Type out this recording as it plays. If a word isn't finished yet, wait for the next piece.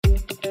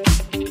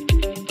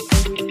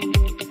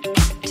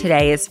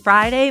Today is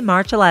Friday,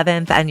 March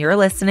 11th, and you're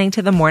listening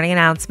to the morning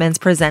announcements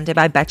presented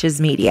by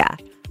Betches Media.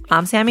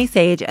 I'm Sammy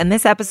Sage, and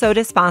this episode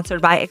is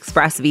sponsored by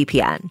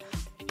ExpressVPN.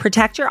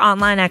 Protect your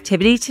online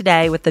activity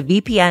today with the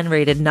VPN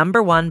rated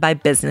 #1 by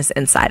Business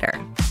Insider.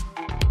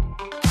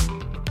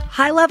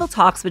 High-level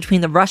talks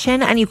between the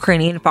Russian and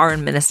Ukrainian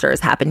foreign ministers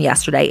happened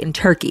yesterday in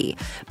Turkey,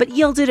 but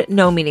yielded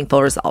no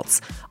meaningful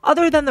results,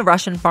 other than the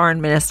Russian foreign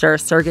minister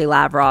Sergei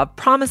Lavrov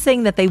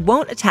promising that they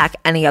won't attack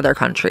any other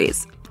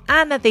countries,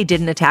 and that they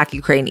didn't attack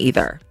Ukraine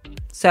either.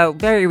 So,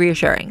 very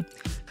reassuring.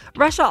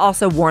 Russia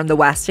also warned the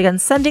West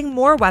against sending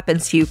more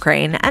weapons to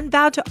Ukraine and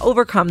vowed to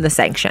overcome the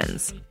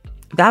sanctions.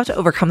 Vowed to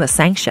overcome the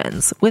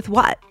sanctions? With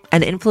what?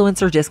 An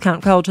influencer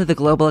discount code to the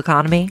global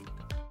economy?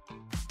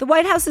 The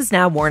White House is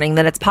now warning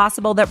that it's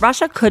possible that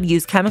Russia could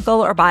use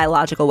chemical or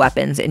biological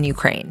weapons in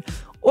Ukraine,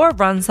 or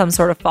run some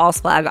sort of false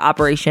flag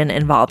operation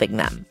involving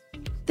them.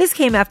 This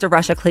came after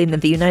Russia claimed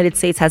that the United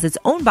States has its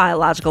own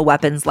biological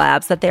weapons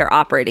labs that they're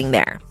operating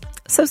there.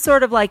 So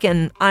sort of like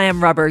an I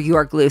am rubber, you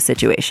are glue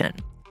situation.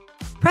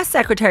 Press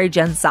Secretary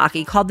Jen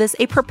Psaki called this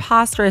a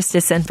preposterous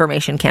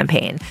disinformation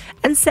campaign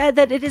and said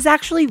that it is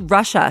actually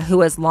Russia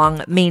who has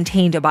long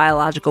maintained a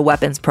biological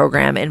weapons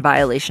program in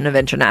violation of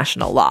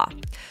international law.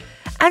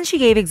 And she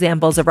gave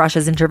examples of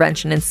Russia's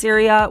intervention in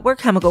Syria, where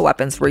chemical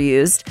weapons were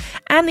used,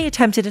 and the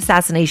attempted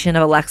assassination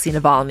of Alexei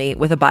Navalny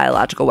with a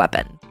biological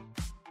weapon.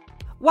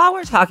 While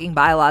we're talking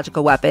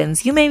biological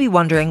weapons, you may be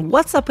wondering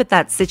what's up with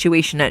that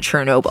situation at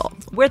Chernobyl,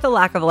 where the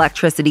lack of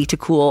electricity to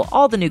cool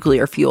all the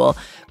nuclear fuel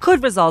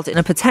could result in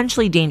a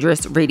potentially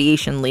dangerous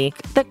radiation leak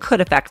that could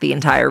affect the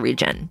entire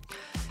region.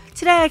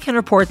 Today, I can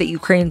report that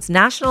Ukraine's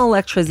national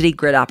electricity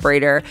grid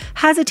operator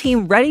has a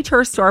team ready to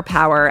restore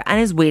power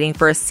and is waiting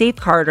for a safe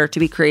corridor to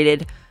be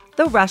created,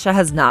 though Russia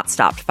has not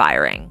stopped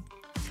firing.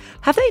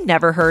 Have they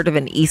never heard of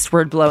an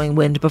eastward blowing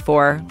wind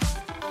before?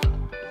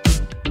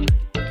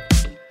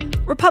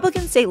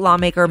 Republican state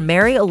lawmaker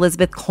Mary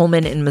Elizabeth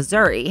Coleman in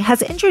Missouri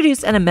has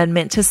introduced an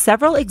amendment to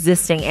several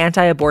existing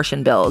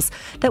anti-abortion bills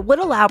that would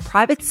allow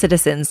private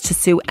citizens to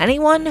sue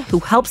anyone who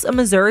helps a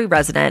Missouri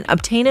resident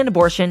obtain an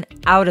abortion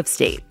out of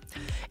state.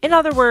 In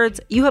other words,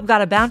 you have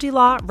got a bounty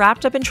law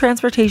wrapped up in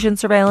transportation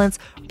surveillance,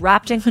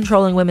 wrapped in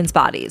controlling women's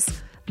bodies.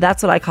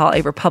 That's what I call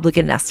a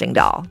Republican nesting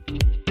doll.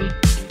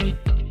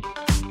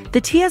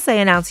 The TSA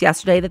announced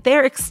yesterday that they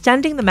are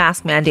extending the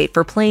mask mandate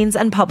for planes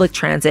and public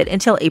transit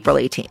until April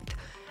 18th.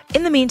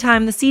 In the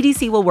meantime, the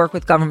CDC will work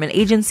with government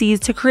agencies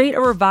to create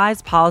a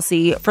revised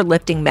policy for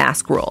lifting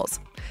mask rules.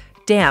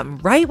 Damn,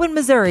 right when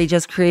Missouri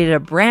just created a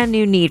brand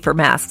new need for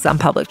masks on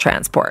public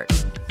transport.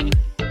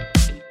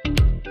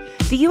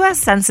 The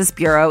U.S. Census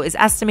Bureau is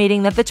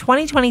estimating that the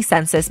 2020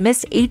 census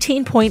missed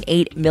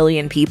 18.8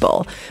 million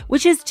people,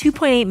 which is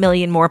 2.8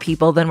 million more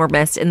people than were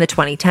missed in the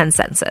 2010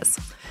 census.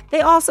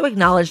 They also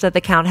acknowledged that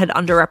the count had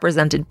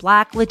underrepresented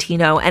Black,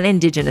 Latino, and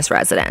Indigenous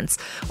residents,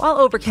 while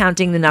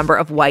overcounting the number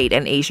of white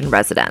and Asian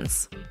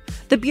residents.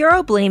 The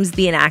Bureau blames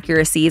the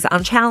inaccuracies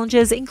on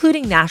challenges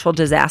including natural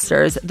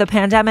disasters, the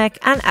pandemic,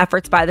 and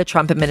efforts by the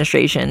Trump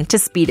administration to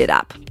speed it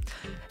up.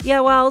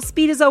 Yeah, well,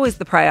 speed is always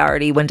the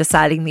priority when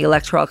deciding the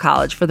Electoral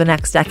College for the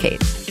next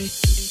decade.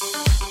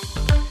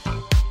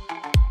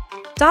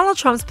 Donald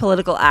Trump's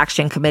Political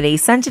Action Committee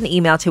sent an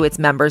email to its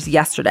members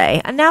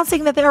yesterday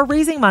announcing that they are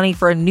raising money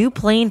for a new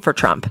plane for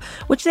Trump,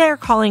 which they are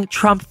calling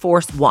Trump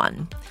Force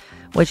One,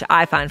 which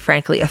I find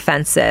frankly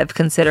offensive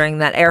considering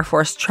that Air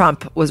Force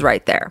Trump was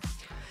right there.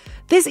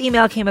 This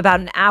email came about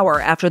an hour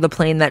after the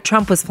plane that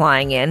Trump was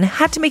flying in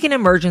had to make an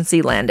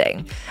emergency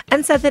landing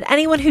and said that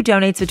anyone who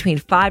donates between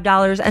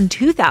 $5 and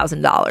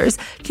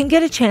 $2,000 can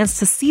get a chance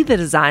to see the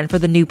design for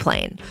the new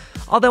plane.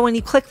 Although when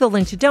you click the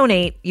link to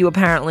donate, you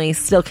apparently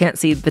still can't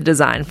see the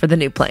design for the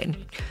new plane.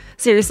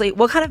 Seriously,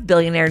 what kind of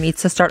billionaire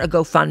needs to start a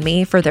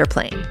GoFundMe for their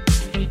plane?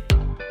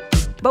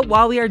 But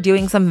while we are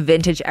doing some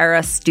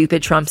vintage-era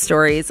stupid Trump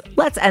stories,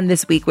 let's end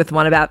this week with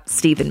one about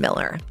Stephen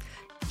Miller.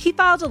 He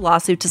filed a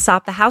lawsuit to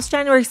stop the House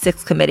January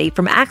 6th committee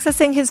from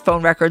accessing his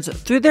phone records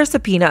through their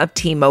subpoena of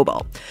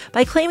T-Mobile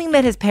by claiming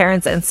that his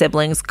parents and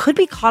siblings could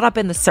be caught up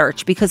in the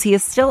search because he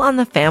is still on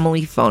the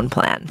family phone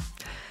plan.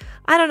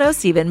 I don't know,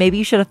 Stephen, maybe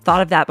you should have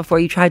thought of that before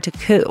you tried to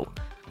coup.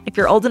 If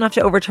you're old enough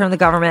to overturn the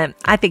government,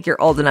 I think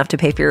you're old enough to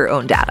pay for your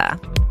own data.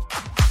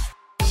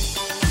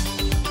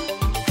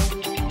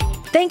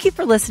 Thank you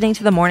for listening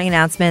to the morning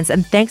announcements,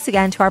 and thanks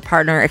again to our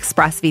partner,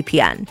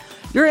 ExpressVPN.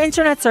 Your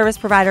internet service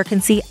provider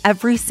can see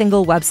every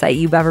single website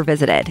you've ever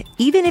visited,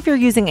 even if you're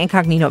using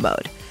incognito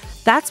mode.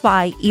 That's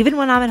why, even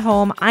when I'm at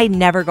home, I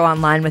never go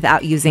online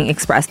without using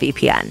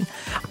ExpressVPN.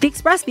 The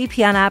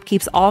ExpressVPN app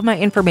keeps all of my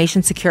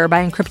information secure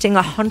by encrypting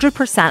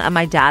 100% of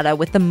my data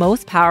with the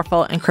most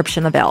powerful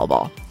encryption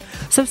available.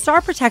 So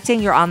start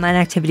protecting your online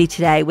activity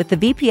today with the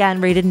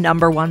VPN rated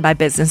 #1 by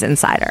Business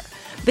Insider.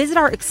 Visit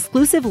our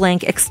exclusive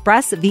link,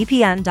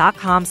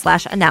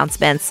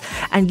 expressvpn.com/announcements,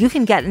 and you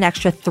can get an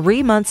extra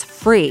 3 months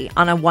free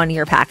on a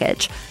 1-year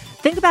package.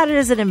 Think about it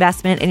as an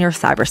investment in your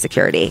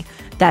cybersecurity.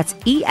 That's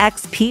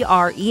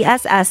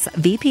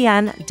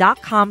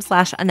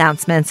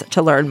expressvpn.com/announcements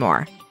to learn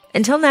more.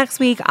 Until next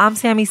week, I'm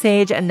Sammy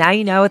Sage, and now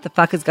you know what the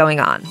fuck is going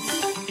on.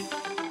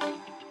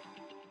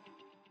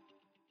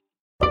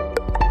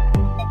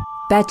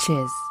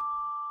 Betches.